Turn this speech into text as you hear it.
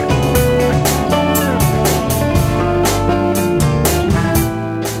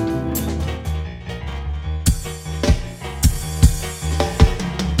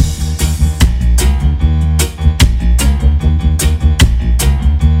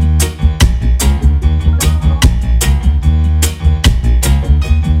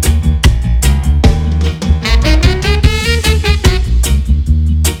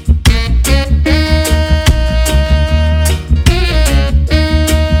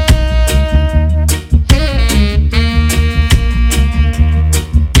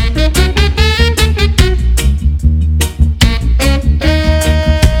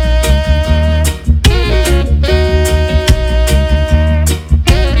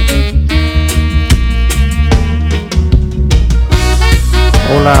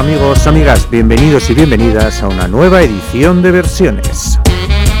Hola amigos, amigas, bienvenidos y bienvenidas a una nueva edición de Versiones.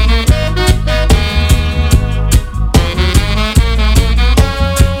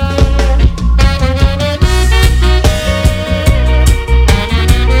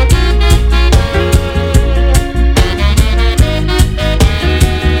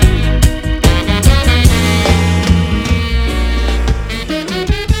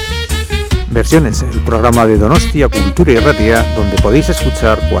 Versiones, el programa de Donostia Cultura y Ratia, donde podéis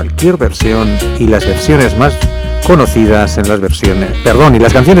escuchar cualquier versión y las versiones más conocidas en las versiones, y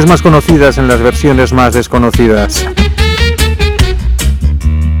las canciones más conocidas en las versiones más desconocidas.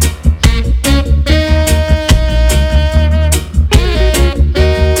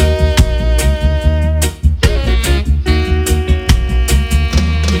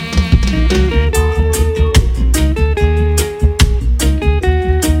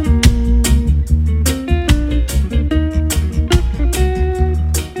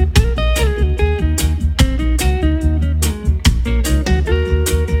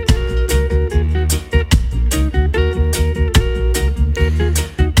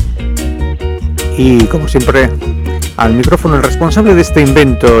 Y como siempre, al micrófono el responsable de este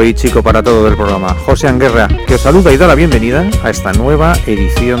invento y chico para todo del programa, José Anguerra, que os saluda y da la bienvenida a esta nueva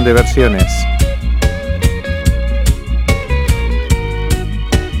edición de Versiones.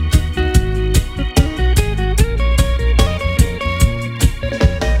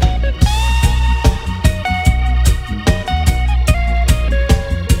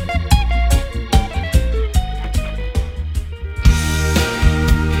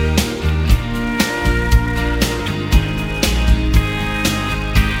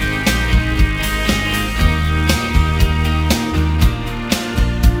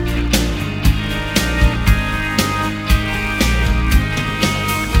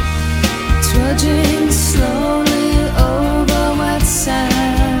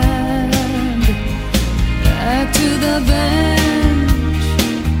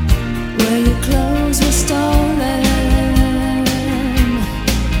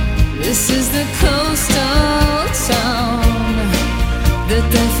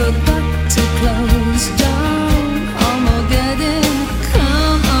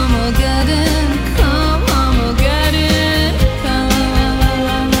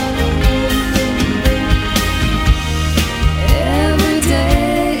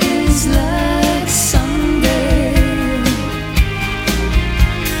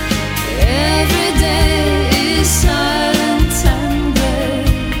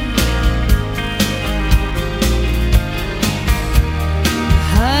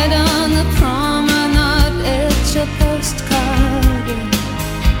 Hide on the promenade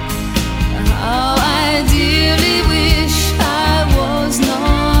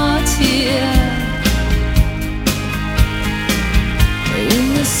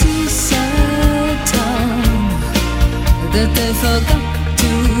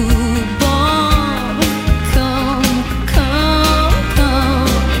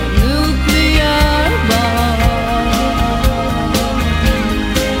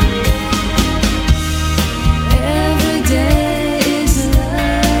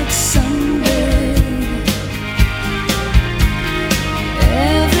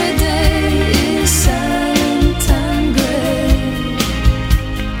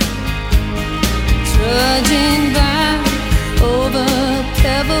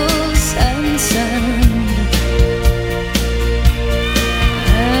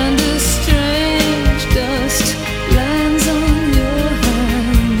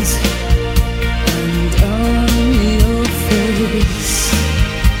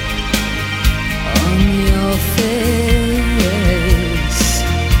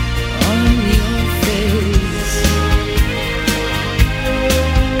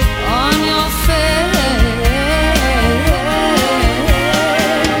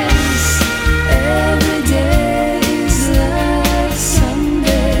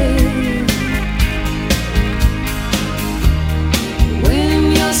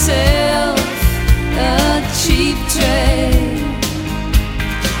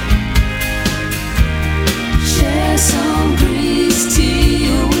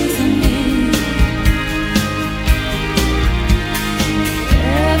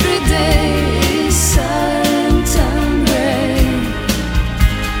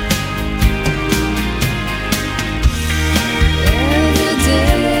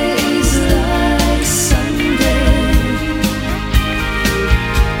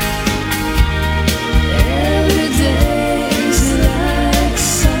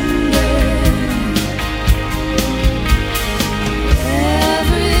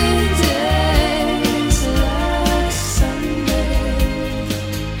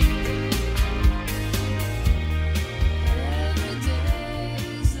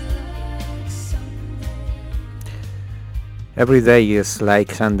Every Day is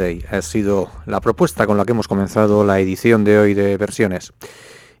Like Sunday ha sido la propuesta con la que hemos comenzado la edición de hoy de versiones.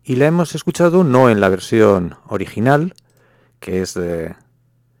 Y la hemos escuchado no en la versión original, que es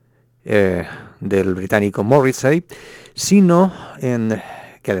del británico Morrissey, sino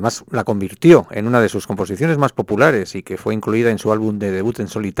que además la convirtió en una de sus composiciones más populares y que fue incluida en su álbum de debut en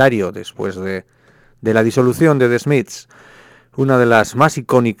solitario después de la disolución de The Smiths, una de las más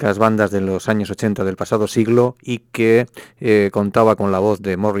icónicas bandas de los años 80 del pasado siglo y que contaba con la voz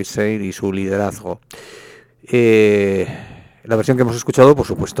de Morrissey y su liderazgo. La versión que hemos escuchado, por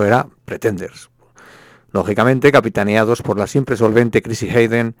supuesto, era Pretenders, lógicamente capitaneados por la siempre solvente Chrissie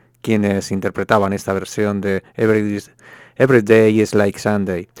Hynde, quienes interpretaban esta versión de Every Day is Like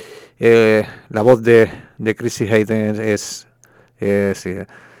Sunday. La voz de Chrissie Hynde es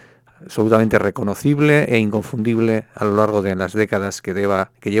absolutamente reconocible e inconfundible a lo largo de las décadas que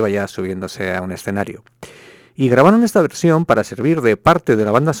lleva ya subiéndose a un escenario. Y grabaron esta versión para servir de parte de la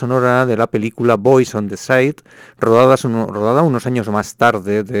banda sonora de la película Boys on the Side, rodada unos años más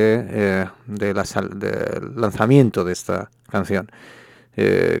tarde del lanzamiento de esta canción.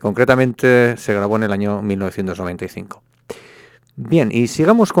 Concretamente se grabó en el año 1995. Bien, y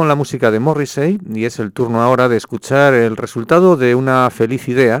sigamos con la música de Morrissey, y es el turno ahora de escuchar el resultado de una feliz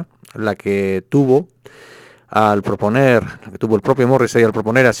idea, la que tuvo el propio Morrissey al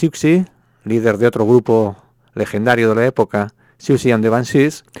proponer a Siouxsie, líder de otro grupo legendario de la época, Siouxsie and the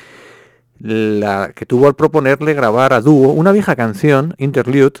Banshees, la que tuvo al proponerle grabar a dúo una vieja canción,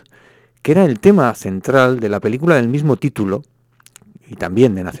 Interlude, que era el tema central de la película del mismo título, y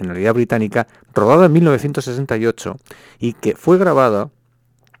también de nacionalidad británica, rodada en 1968, y que fue grabada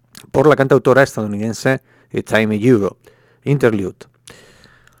por la cantautora estadounidense Time Euro, Interlude.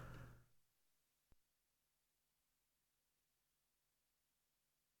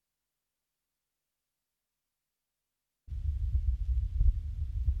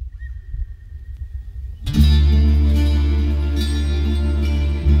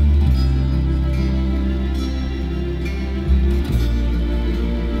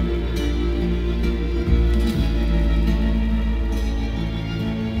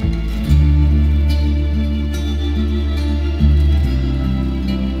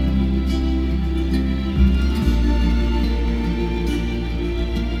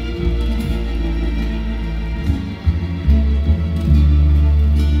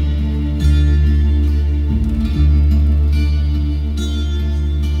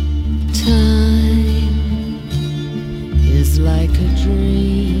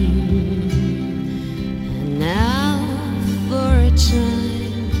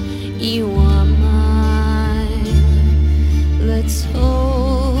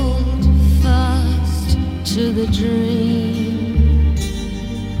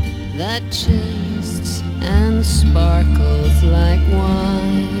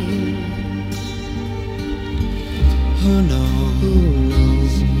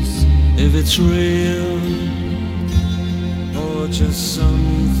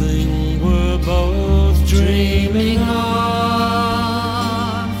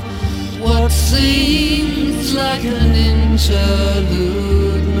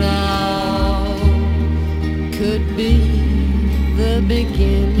 Could be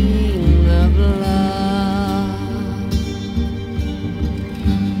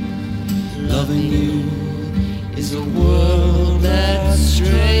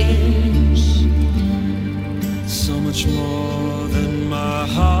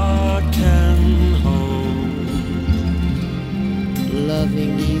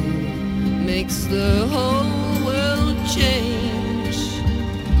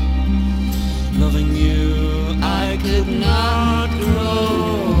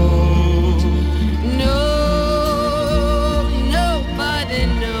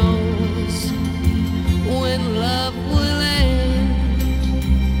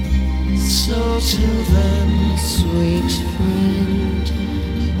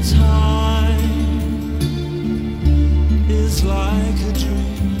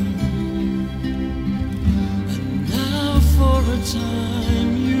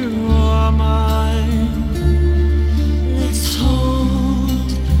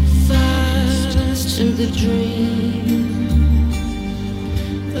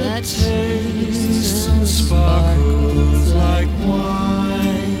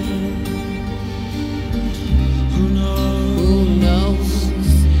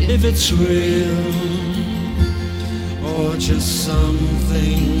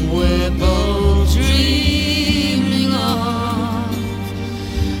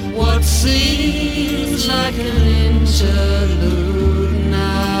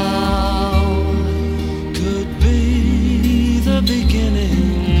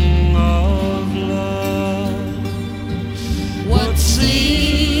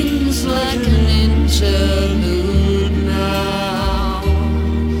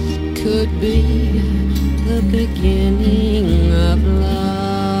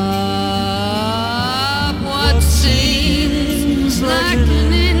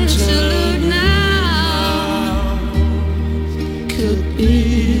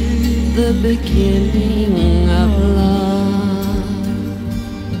beginning of love.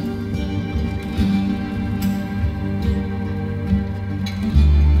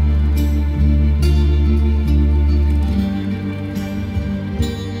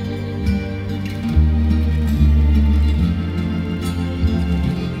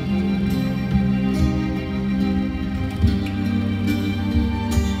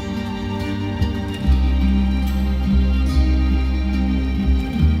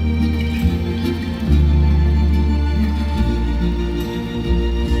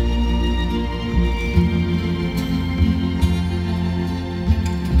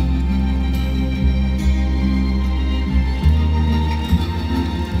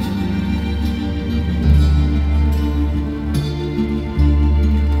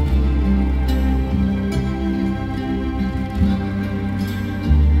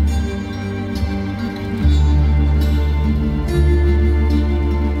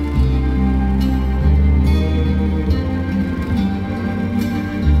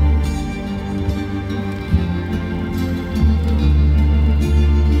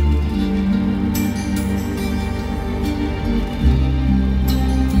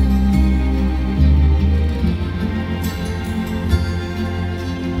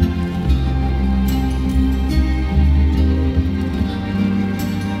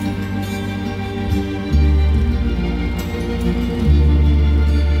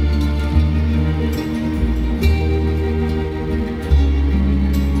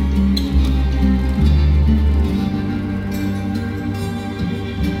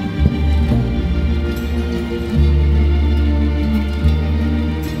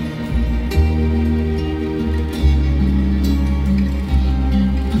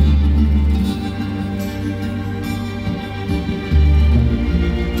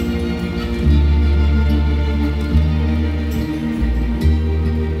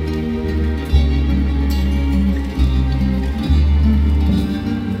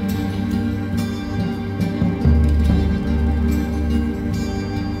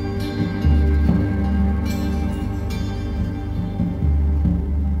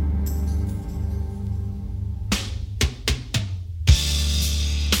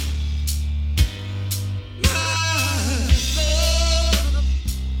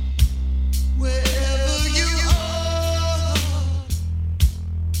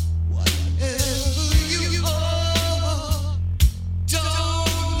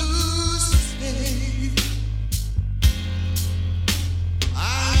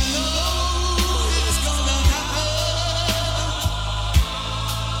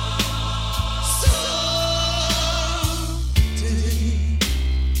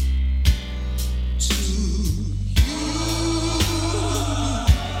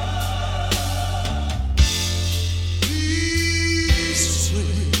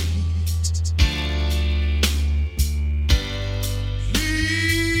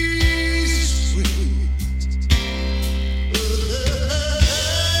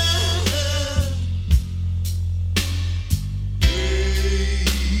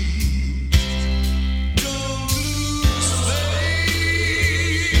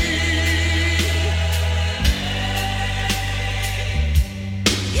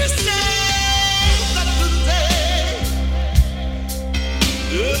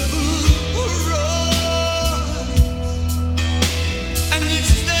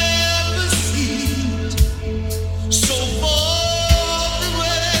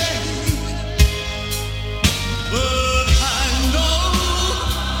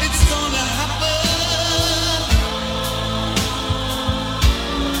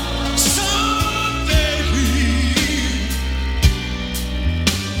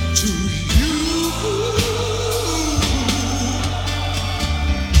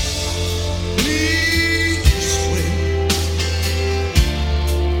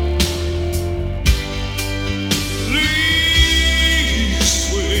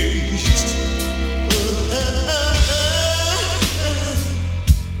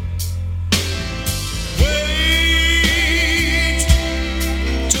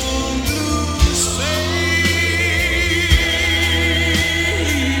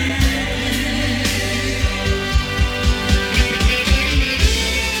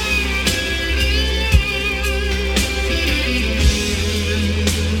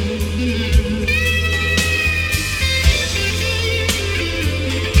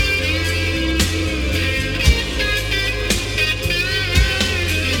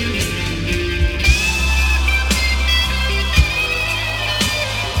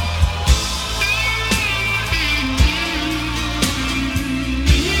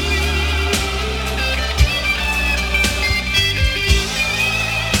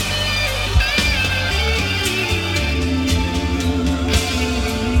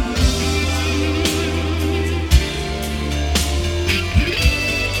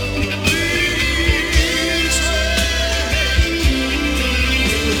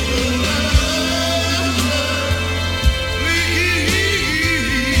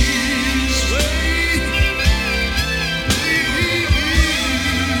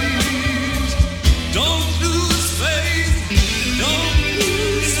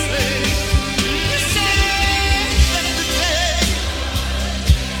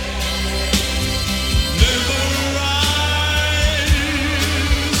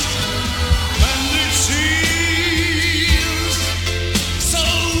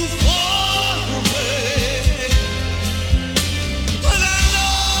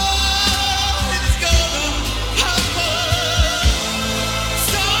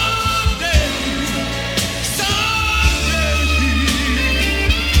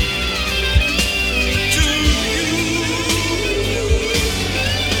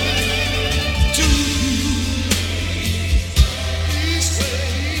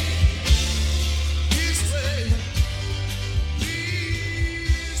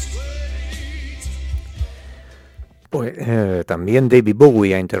 también David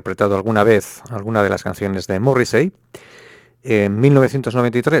Bowie ha interpretado alguna vez alguna de las canciones de Morrissey. En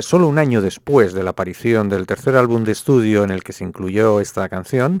 1993, solo un año después de la aparición del tercer álbum de estudio en el que se incluyó esta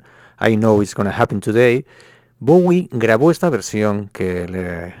canción, I Know It's Gonna Happen Today, Bowie grabó esta versión que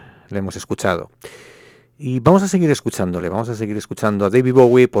le hemos escuchado. Y vamos a seguir escuchando a David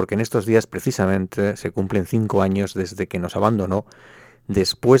Bowie porque en estos días precisamente se cumplen 5 años desde que nos abandonó,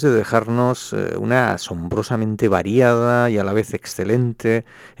 después de dejarnos una asombrosamente variada y a la vez excelente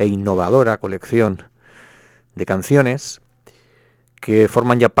e innovadora colección de canciones que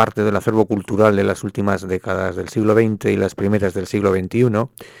forman ya parte del acervo cultural de las últimas décadas del siglo XX y las primeras del siglo XXI,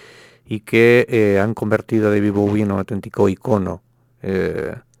 y que han convertido a David Bowie en un auténtico icono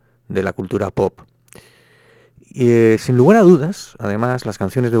de la cultura pop. Sin lugar a dudas, además, las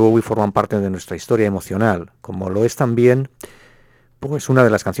canciones de Bowie forman parte de nuestra historia emocional, como lo es también pues una de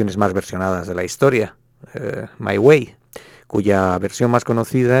las canciones más versionadas de la historia, My Way, cuya versión más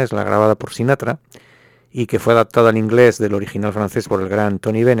conocida es la grabada por Sinatra y que fue adaptada al inglés del original francés por el gran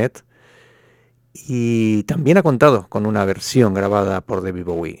Tony Bennett, y también ha contado con una versión grabada por David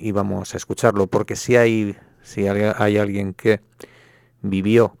Bowie, y vamos a escucharlo porque si hay alguien que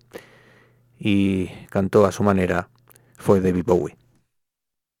vivió y cantó a su manera, fue David Bowie.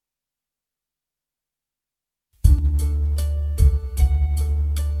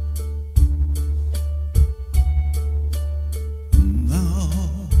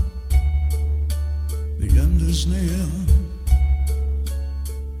 Is near,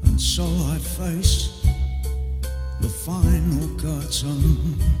 and so I face the final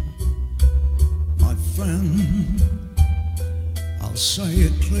curtain. My friend, I'll say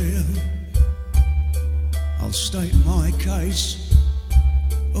it clear, I'll state my case,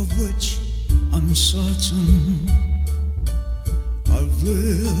 of which I'm certain. I've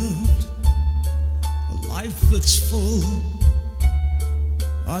lived a life that's full,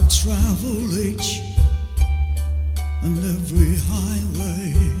 I've traveled each and every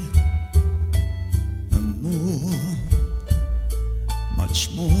highway and more,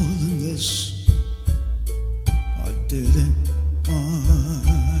 much more than this. I did it my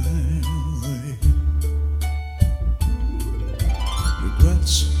way.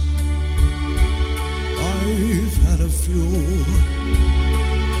 Regrets, I've had a few,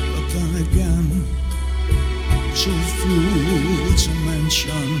 but then again, too few to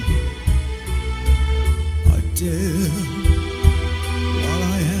mention. Did what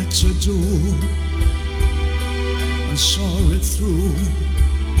I had to do and saw it through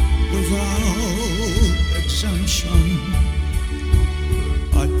without exemption.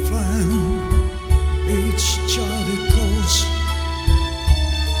 I planned each charted course,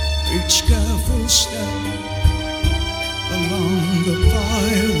 each careful step along the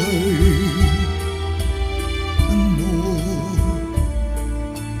byway, and more,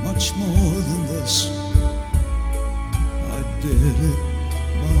 much more than this. Did it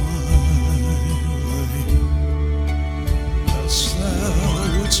my way. Yes, there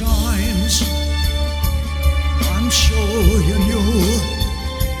were times, I'm sure you knew,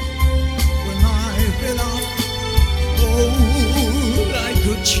 when I bit off all I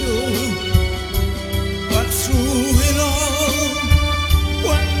could chew. But through it all,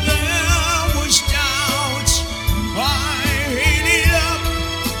 when there was doubt, I ate it up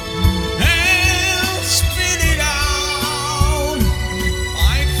and spit it out.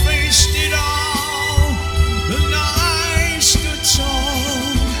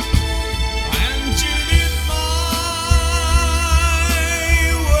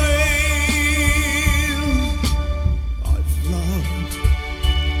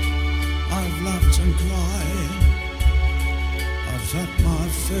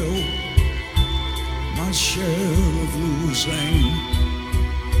 My share of losing,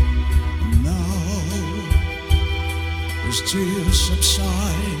 and now as tears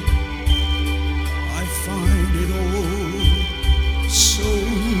subside, I find it all so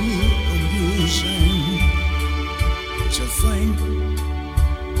amusing to think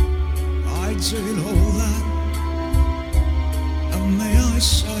I did all that, and may I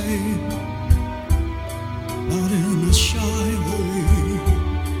say, not in a shy way.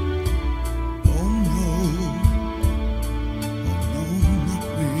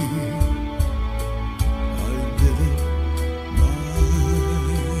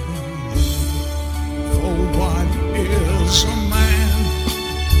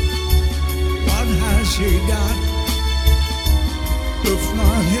 He got, if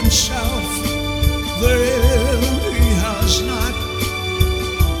not himself, then he has not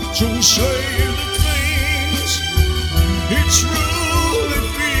to say the things he truly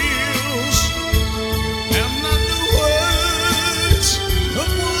feels, and not the words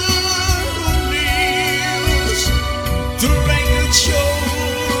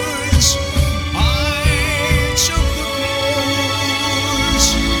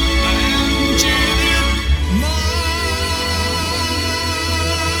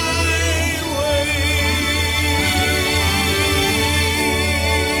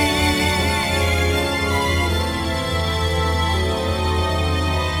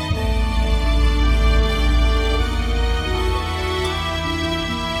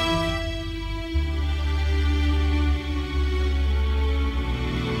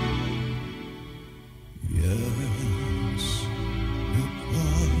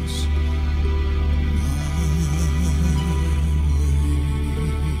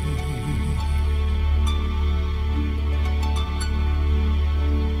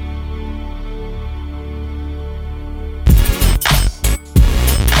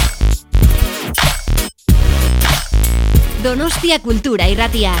Donostia Kultura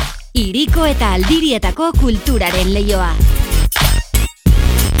Irratia, hiriko eta aldirietako kulturaren leioa.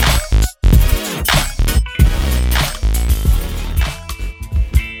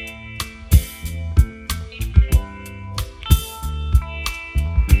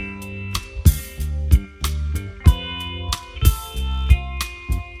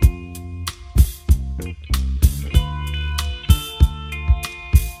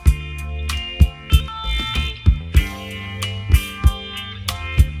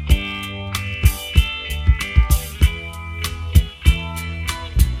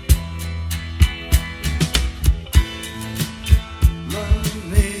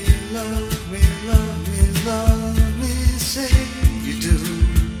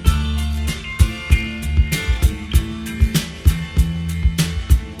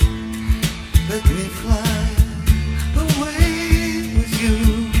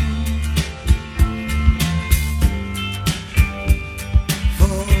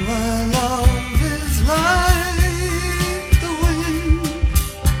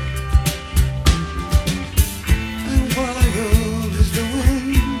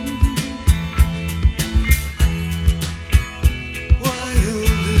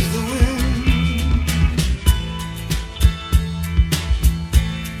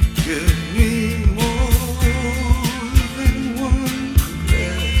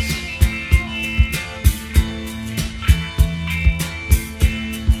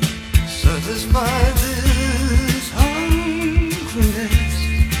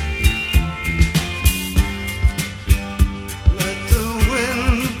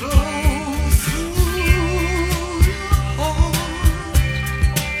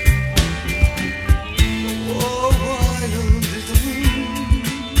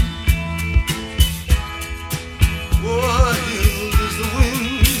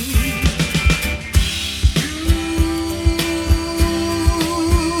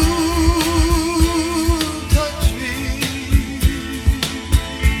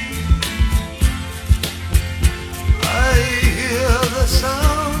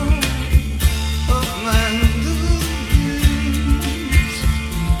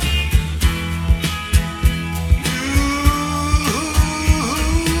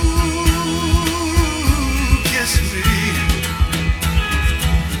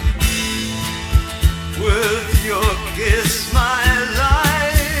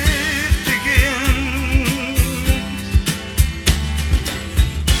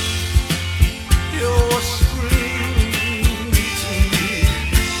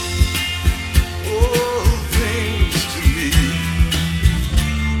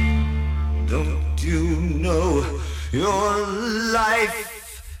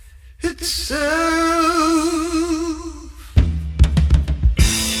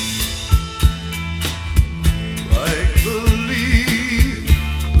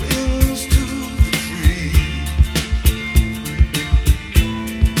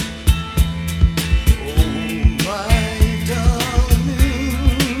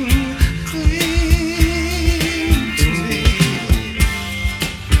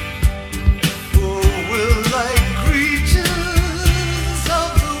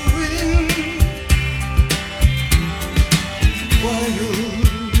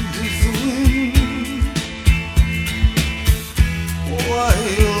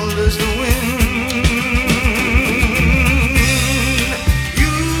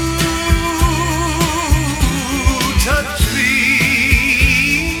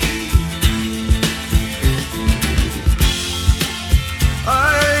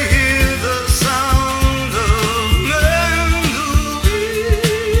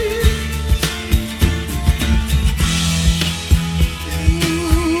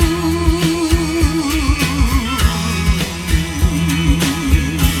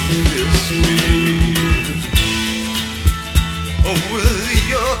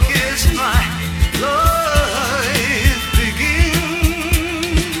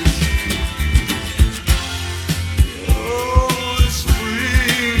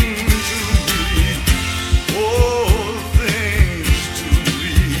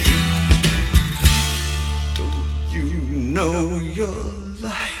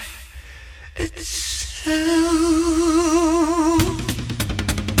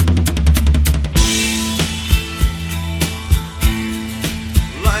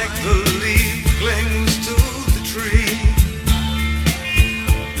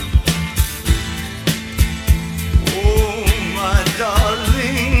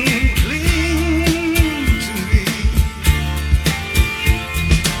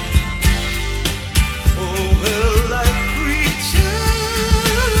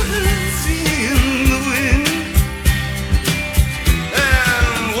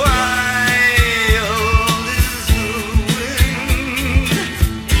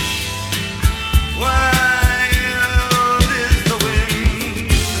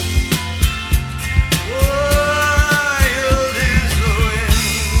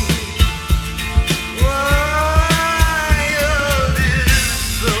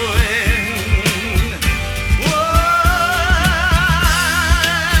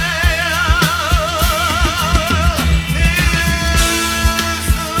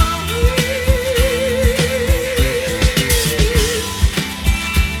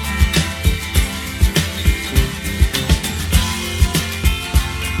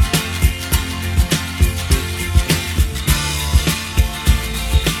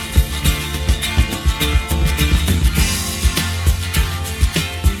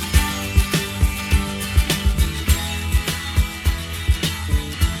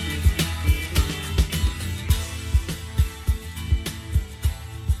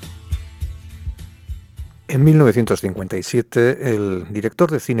 En 1957, el director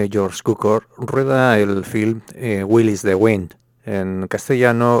de cine George Cukor rueda el film Will is the Wind, en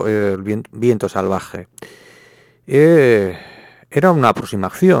castellano El viento salvaje. Era una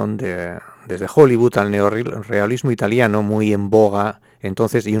aproximación desde Hollywood al neorrealismo italiano, muy en boga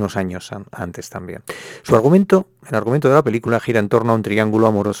entonces y unos años antes también. El argumento de la película gira en torno a un triángulo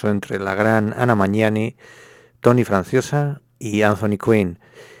amoroso entre la gran Anna Magnani, Tony Franciosa y Anthony Quinn.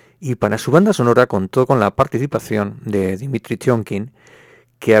 Y para su banda sonora contó con la participación de Dimitri Tiomkin,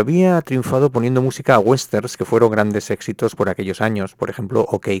 que había triunfado poniendo música a westerns que fueron grandes éxitos por aquellos años, por ejemplo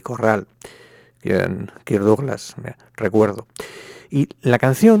OK Corral, Kirk Douglas, recuerdo. Y la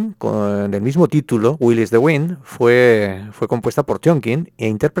canción del mismo título, Will is the Wind, fue compuesta por Tiomkin e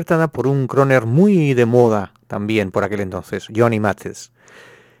interpretada por un crooner muy de moda también por aquel entonces, Johnny Mathis.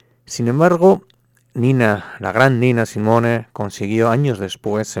 Sin embargo, la gran Nina Simone, consiguió años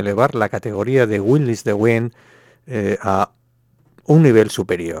después elevar la categoría de Will is the Wind a un nivel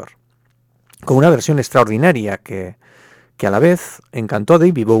superior, con una versión extraordinaria que a la vez encantó a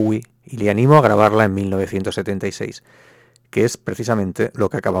David Bowie y le animó a grabarla en 1976, que es precisamente lo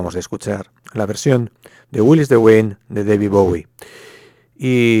que acabamos de escuchar, la versión de Will is the Wind de David Bowie,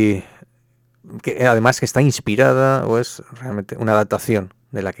 y que además que está inspirada o es realmente una adaptación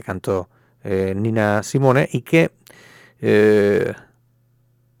de la que cantó Nina Simone y que es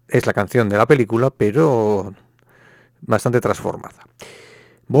la canción de la película, pero bastante transformada.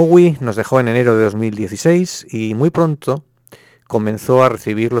 Bowie nos dejó en enero de 2016 y muy pronto comenzó a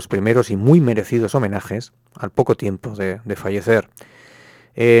recibir los primeros y muy merecidos homenajes al poco tiempo de fallecer.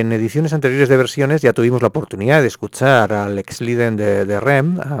 En ediciones anteriores de versiones ya tuvimos la oportunidad de escuchar al ex líder de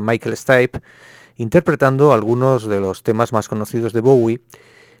REM, a Michel Stipe, interpretando algunos de los temas más conocidos de Bowie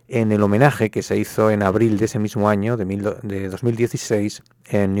en el homenaje que se hizo en abril de ese mismo año, de 2016,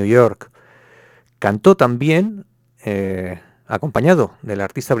 en New York. Cantó también, acompañado de la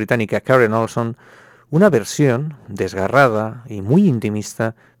artista británica Karen Olson, una versión desgarrada y muy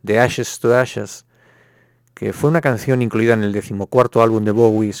intimista de Ashes to Ashes, que fue una canción incluida en el 14º álbum de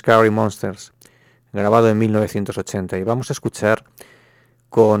Bowie, Scary Monsters, grabado en 1980. Y vamos a escuchar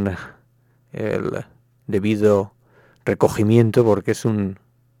con el debido recogimiento, porque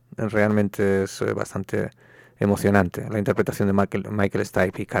realmente es bastante emocionante la interpretación de Michel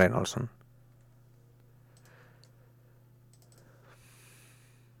Stipe y Karen Olson.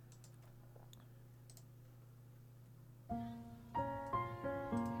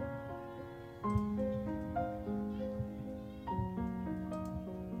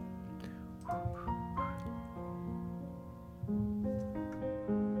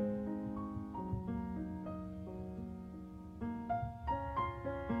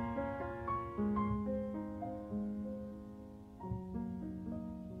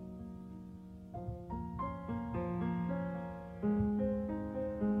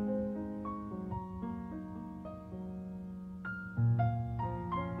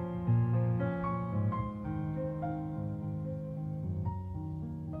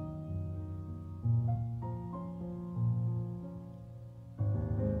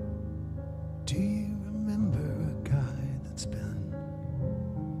 Do you remember a guy that's been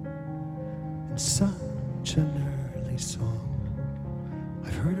in such an early song?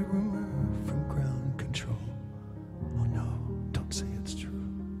 I've heard a rumor from ground control. Oh no, don't say it's true.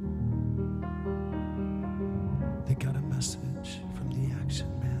 They got a message from the action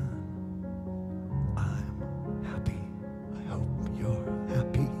man. I'm happy. I hope you're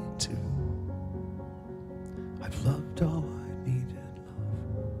happy too. I've loved all I needed love.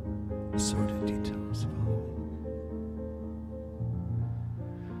 Assorted details follow.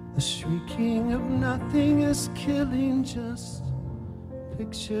 The shrieking of nothing is killing, just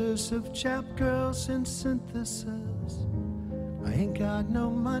pictures of chap girls in synthesis. I ain't got no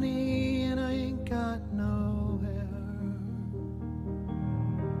money and I ain't got no hair.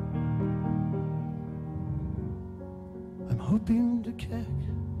 I'm hoping to kick,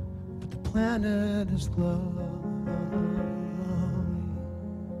 but the planet is glowing.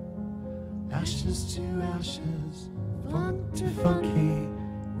 Ashes to ashes, funk to funky.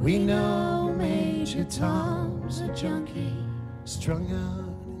 We know Major Tom's a junkie, strung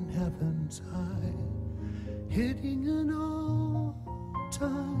out in heaven's high, hitting an all-time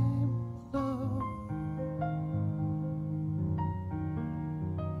low.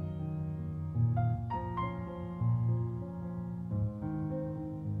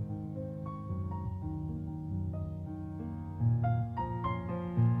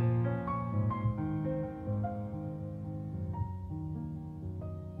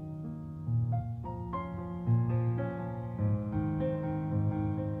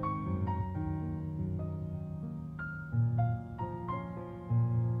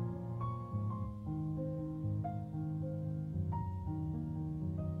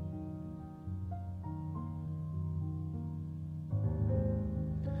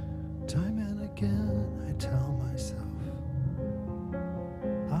 Time and again I tell myself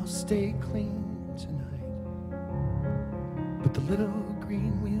I'll stay clean tonight, but the little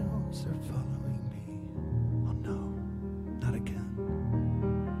green wheels are following me. Oh no, not again.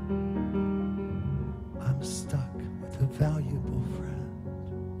 I'm stuck with a valuable friend.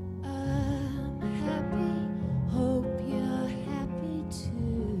 I'm happy, hope you're happy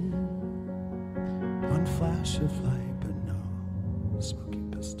too. One flash of light, but no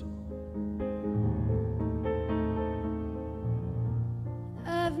smoking pistol.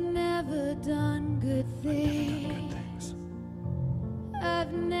 I've never done good things.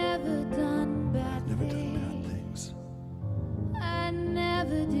 I've never done bad things. I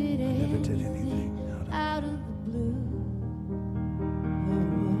never did anything out of the blue.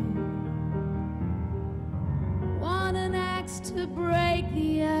 Want an axe to break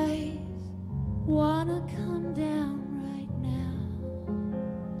the ice. Wanna come down right now.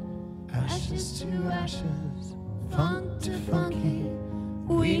 Ashes to ashes, funk to funky. funky.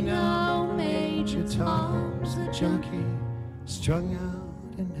 We know Major Tom's a junkie. Strung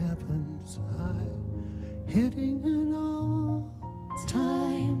out in heaven's high, hitting an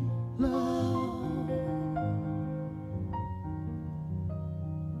all-time low.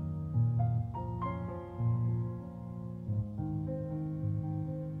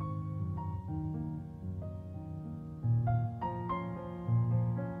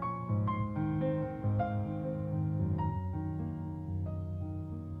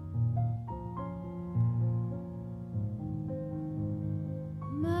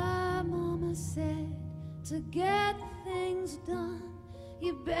 My mama said to get things done,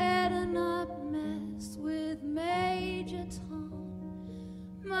 you better not mess with Major Tom.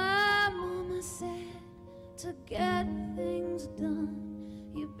 My mama said to get things done,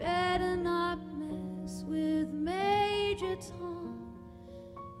 you better not mess with Major Tom.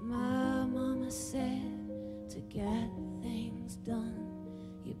 My mama said to get things done,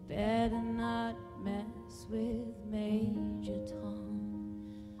 you better not mess with Major Tom.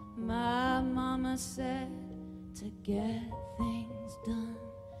 My mama said to get things done,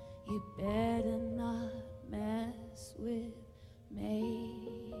 you better not mess with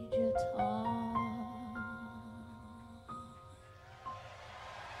Major Tom.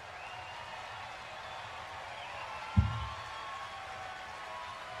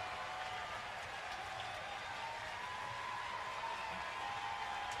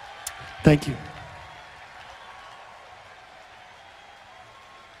 Thank you.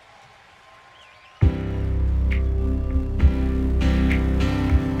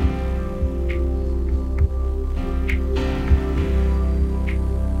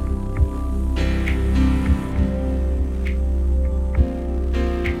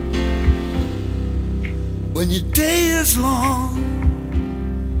 When your day is long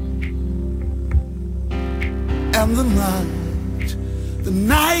and the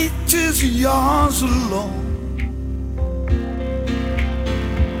night is yours alone.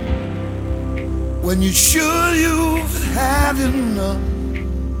 When you're sure you've had enough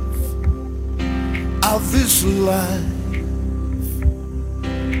of this life,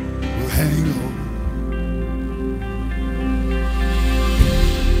 well, hang on.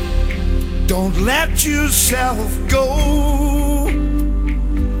 Don't let yourself go,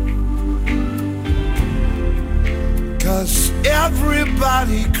 'cause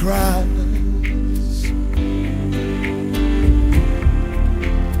everybody cries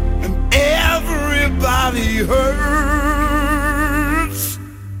and everybody hurts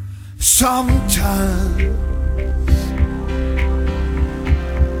sometimes.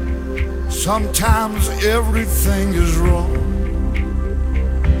 Sometimes everything is wrong.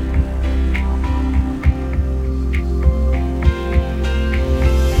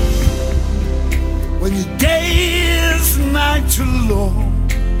 When your day is night too long,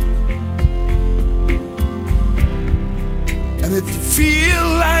 and if you feel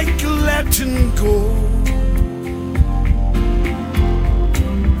like letting go,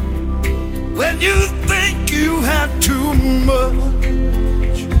 when you think you had too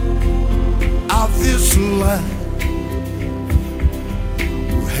much of this life,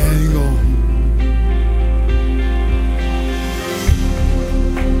 hang on.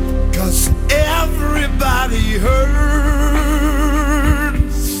 'Cause everybody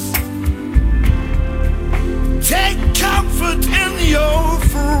hurts. Take comfort in your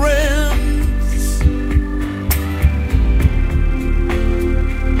friends.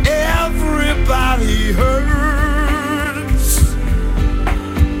 Everybody hurts.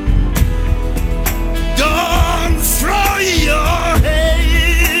 Don't throw your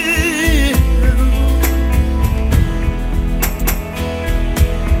head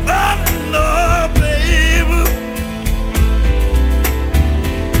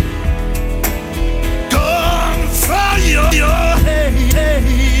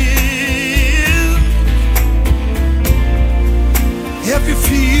if you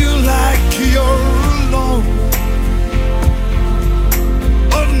feel like you're alone.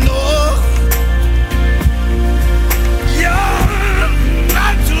 Oh no, you're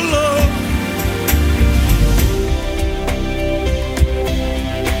not alone.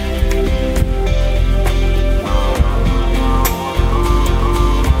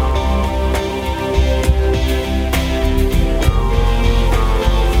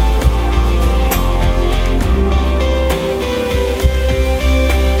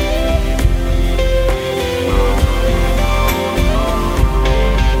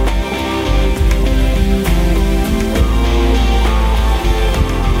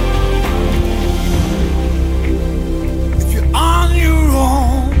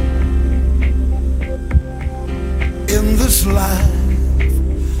 Life,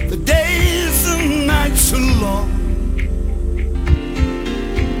 the days and nights are long.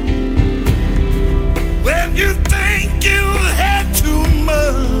 When you think you had too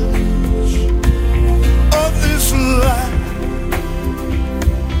much of this life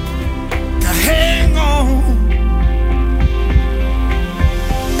to hang on,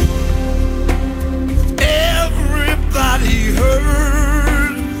 everybody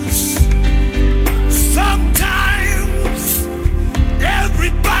hurts. Sometimes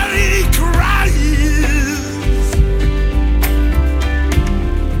everybody cries.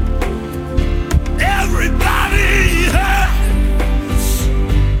 Everybody hurts.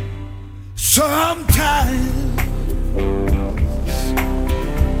 Sometimes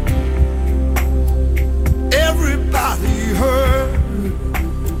everybody hurts.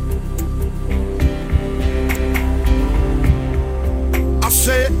 I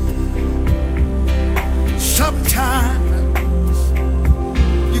said sometimes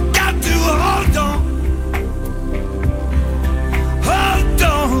hold on, hold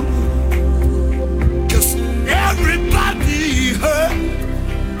on, 'cause everybody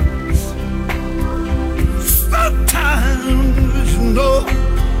hurts. Sometimes, you know,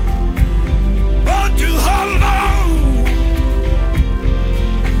 won't you hold on,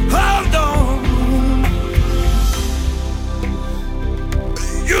 hold on.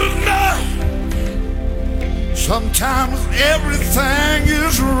 You know, sometimes everything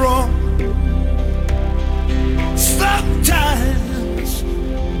is wrong. Sometimes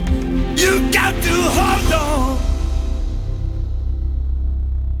you got to hold on.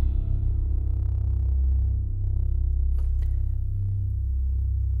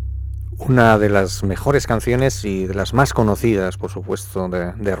 Una de las mejores canciones y de las más conocidas, por supuesto,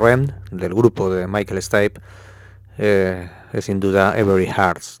 de Rem, del grupo de Michel Stipe, es sin duda Every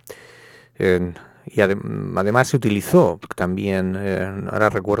Hearts. Y además se utilizó también, ahora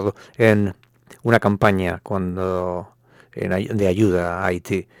recuerdo, en una campaña de ayuda a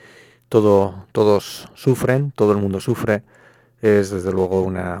Haití. Todos sufren, todo el mundo sufre. Es desde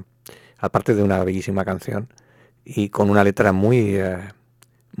luego aparte de una bellísima canción y con una letra muy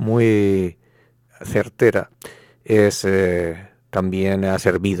certera, también ha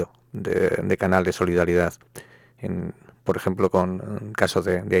servido de canal de solidaridad. Por ejemplo, con el caso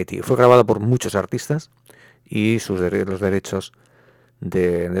de Haití. Fue grabado por muchos artistas y los derechos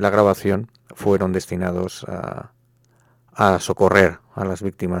de la grabación fueron destinados a socorrer a las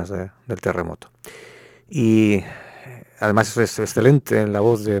víctimas del terremoto. Y además es excelente en la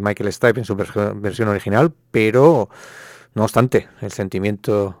voz de Michel Stipe en su versión original, pero no obstante, el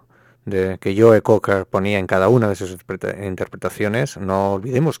sentimiento que Joe Cocker ponía en cada una de sus interpretaciones, no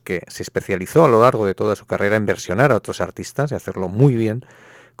olvidemos que se especializó a lo largo de toda su carrera en versionar a otros artistas y hacerlo muy bien.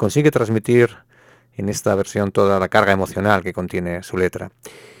 Consigue transmitir en esta versión toda la carga emocional que contiene su letra.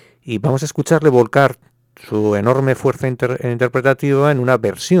 Y vamos a escucharle volcar su enorme fuerza interpretativa en una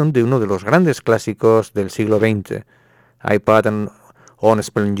versión de uno de los grandes clásicos del siglo XX, I Plan on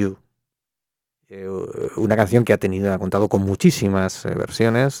Spelling You. Una canción que ha contado con muchísimas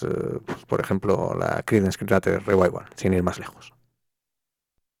versiones, por ejemplo la Creedence Clearwater Revival, sin ir más lejos.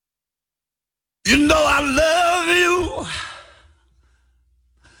 You know I love you,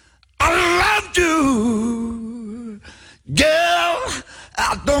 I love you, girl,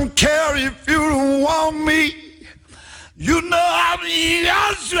 I don't care if you don't want me, you know I'm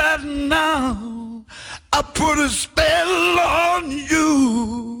yours right now, I put a spell on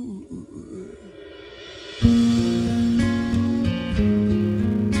you.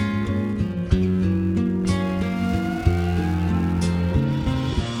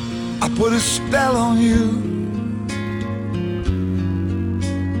 I put a spell on you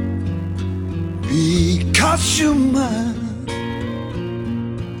because you're mine.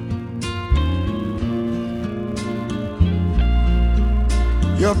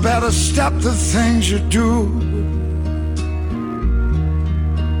 You better stop the things you do.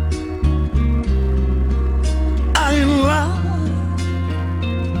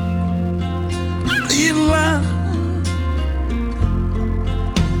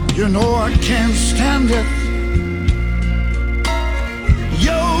 I can't stand it.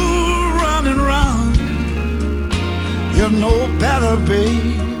 You're running round, you know better,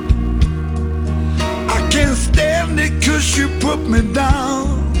 babe. I can't stand it 'cause you put me down.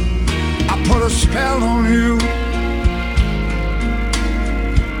 I put a spell on you.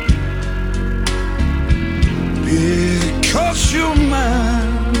 Because you're mine.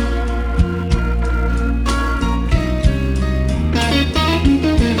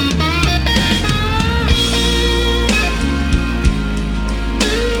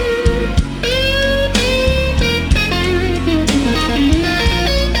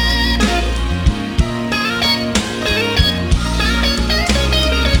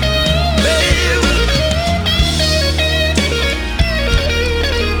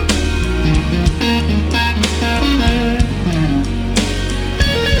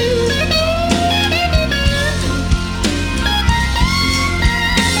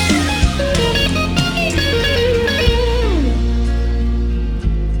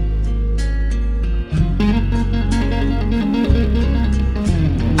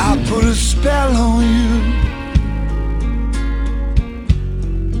 Spell on you.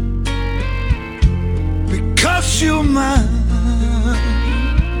 Because you're mine,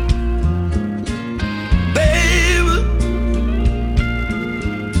 baby.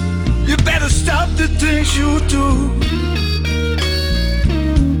 You better stop the things you do.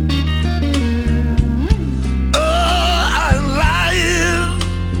 Oh, I'm lying.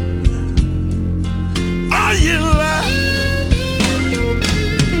 Are you lying?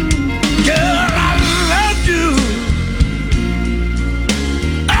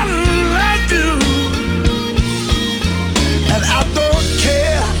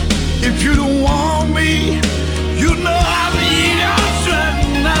 If you don't want me, you know I'm yours right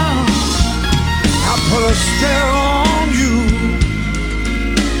now. I put a spell on you.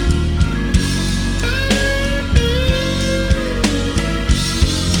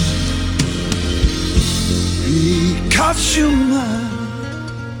 Because you're mine.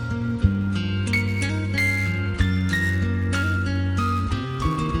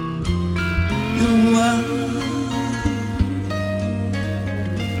 You're mine.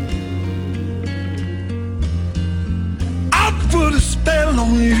 Put a spell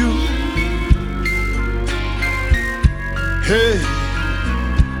on you. Hey.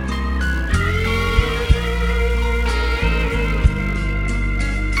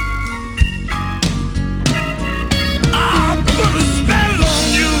 I put a spell on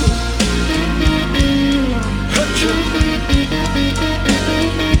you. Hurt you.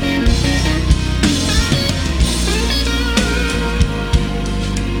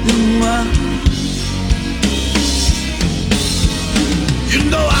 You're mine. You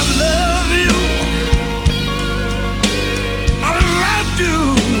know I love you. I love you.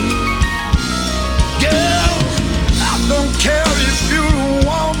 Girl, I don't care if you don't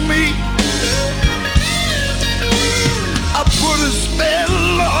want me. I put a spell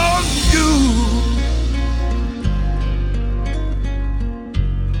on you.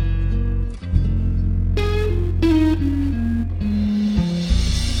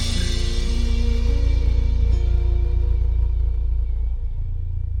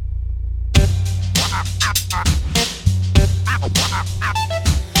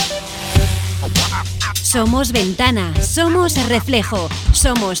 Somos ventana, somos reflejo,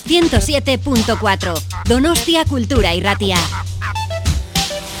 somos 107.4, Donostia Kultura Irratia.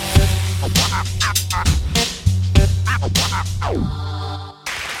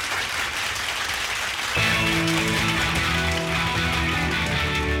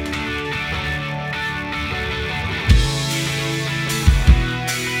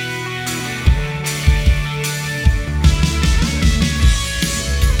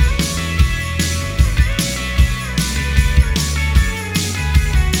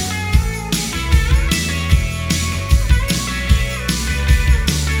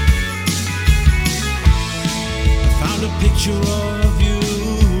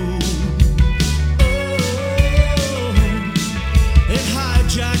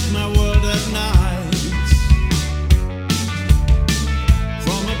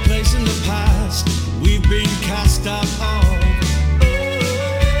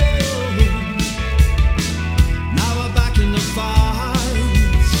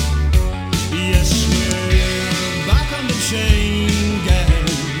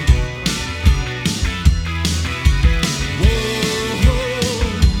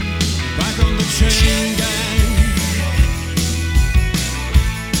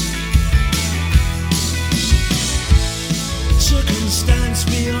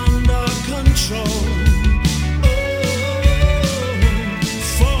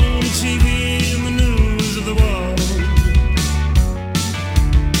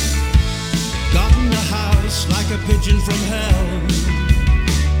 like a pigeon from hell.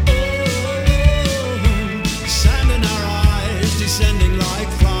 Oh, sand in our eyes, descending like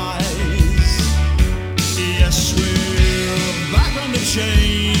flies. Yes, we're back on the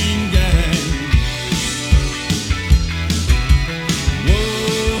chain gang.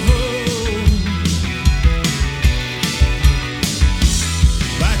 Whoa,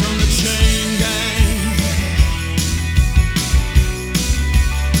 back on the chain gang.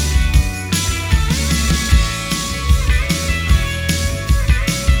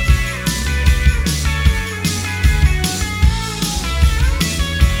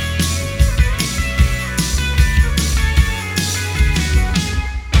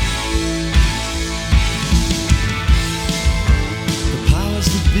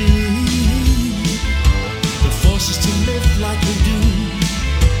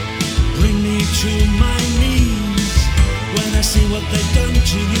 To my knees when I see what they've done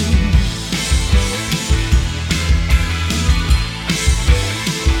to you.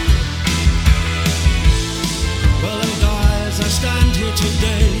 Well, oh guys, I stand here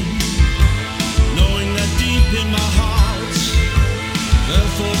today, knowing that deep in my heart,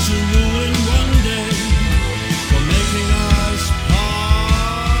 they're for to ruin one day for making us part.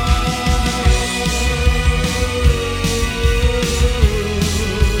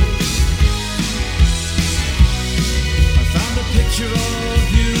 Picture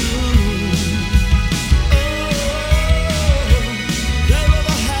of you. Oh, they were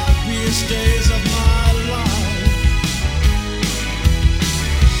the happiest days of my life.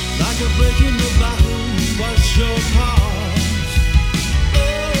 Like a break in the battle was your part. Oh,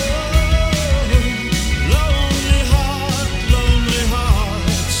 lonely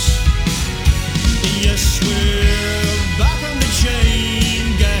hearts. Yes, we're back on the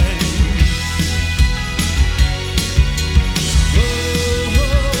chain gang.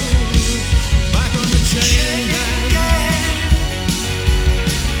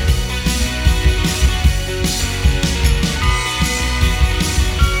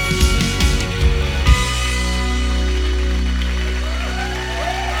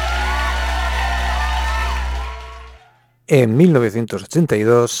 En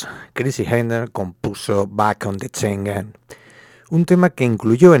 1982, Chrissie Hynde compuso Back on the Chain Gang, un tema que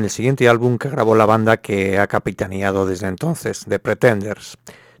incluyó en el siguiente álbum que grabó la banda que ha capitaneado desde entonces, The Pretenders.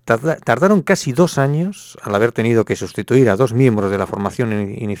 Tardaron casi 2 años al haber tenido que sustituir a 2 miembros de la formación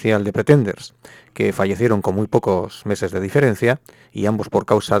inicial de Pretenders, que fallecieron con muy pocos meses de diferencia, y ambos por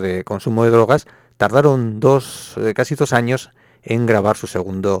causa de consumo de drogas. Tardaron casi 2 años en grabar su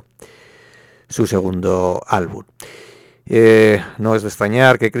segundo álbum. No es de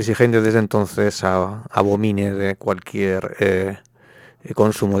extrañar que Chrissie Hynde desde entonces abomine de cualquier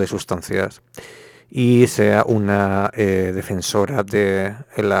consumo de sustancias y sea una defensora de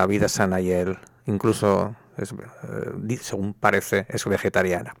la vida sana, y él incluso, según parece, es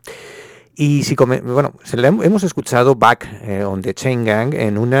vegetariana. Y hemos escuchado Back on the Chain Gang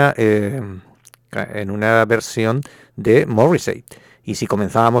en una versión de Morrissey. Y si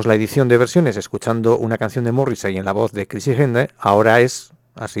comenzábamos la edición de versiones escuchando una canción de Morrissey en la voz de Chrissie Hynde, ahora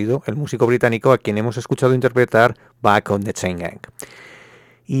ha sido el músico británico a quien hemos escuchado interpretar Back on the Chain Gang.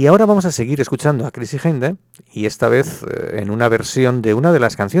 Y ahora vamos a seguir escuchando a Chrissie Hynde, y esta vez en una versión de una de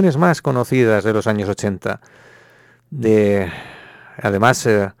las canciones más conocidas de los años 80, además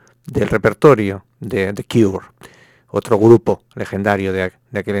del repertorio de The Cure, otro grupo legendario de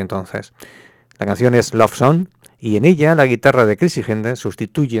aquel entonces. La canción es Love Song, y en ella la guitarra de Chrissie Hynde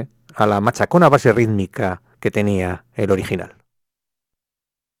sustituye a la machacona base rítmica que tenía el original.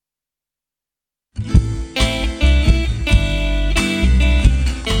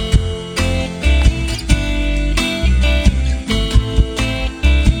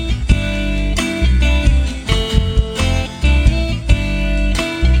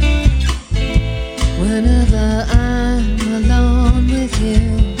 Whenever I'm alone with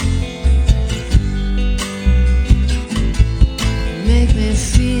you, make me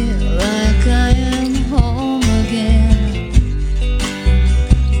feel like I am home again.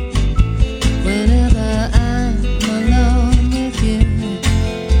 Whenever I'm alone with you,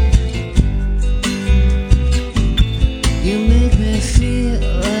 you make me feel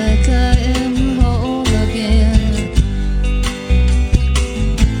like I am home again.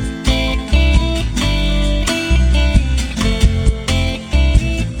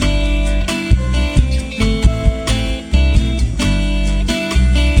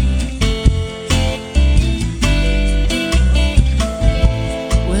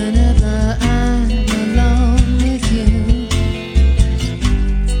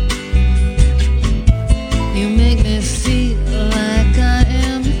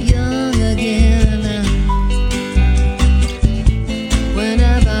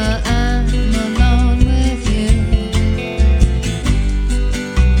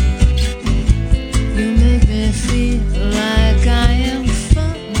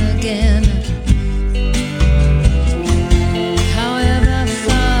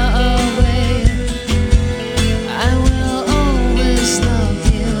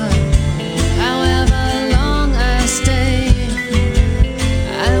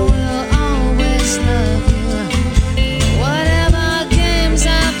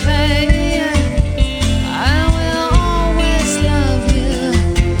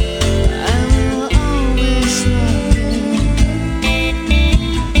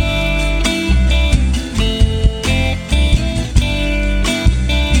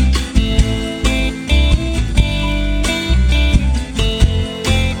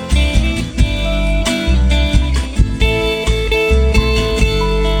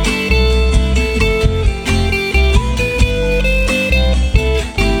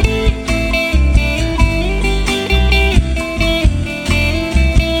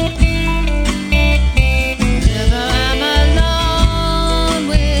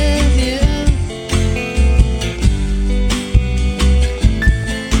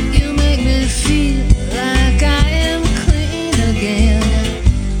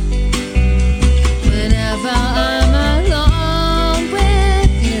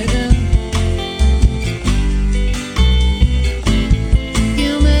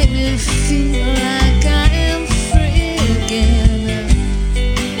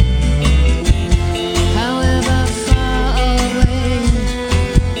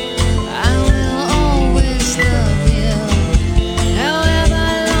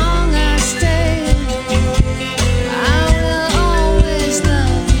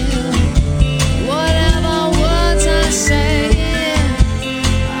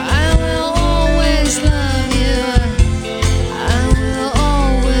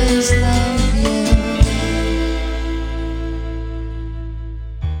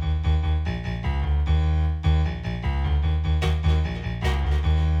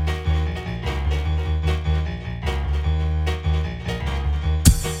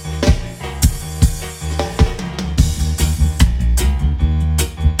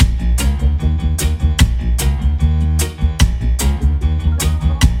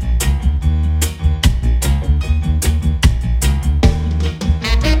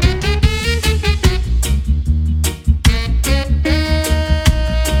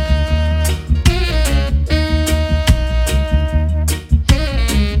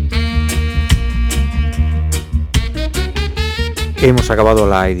 hemos acabado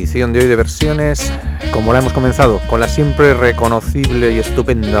la edición de hoy de versiones como la hemos comenzado, con la siempre reconocible y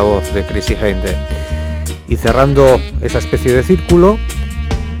estupenda voz de Chrissie Hynde. Y cerrando esa especie de círculo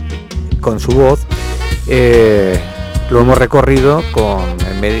con su voz, lo hemos recorrido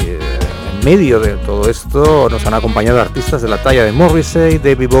en medio de todo esto nos han acompañado artistas de la talla de Morrissey,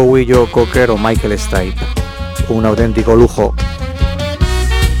 David Bowie, Joe Cocker o Michel Stipe. Un auténtico lujo.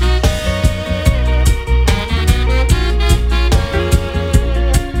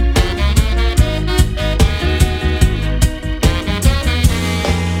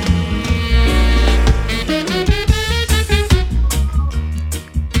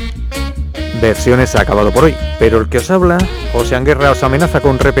 Versiones ha acabado por hoy, pero el que os habla, Ocean Guerra, os amenaza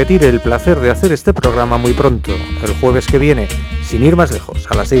con repetir el placer de hacer este programa muy pronto, el jueves que viene, sin ir más lejos,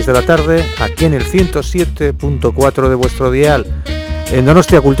 a las 6 de la tarde, aquí en el 107.4 de vuestro dial, en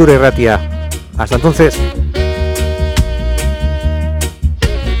Donostia Kultura y Ratia. Hasta entonces.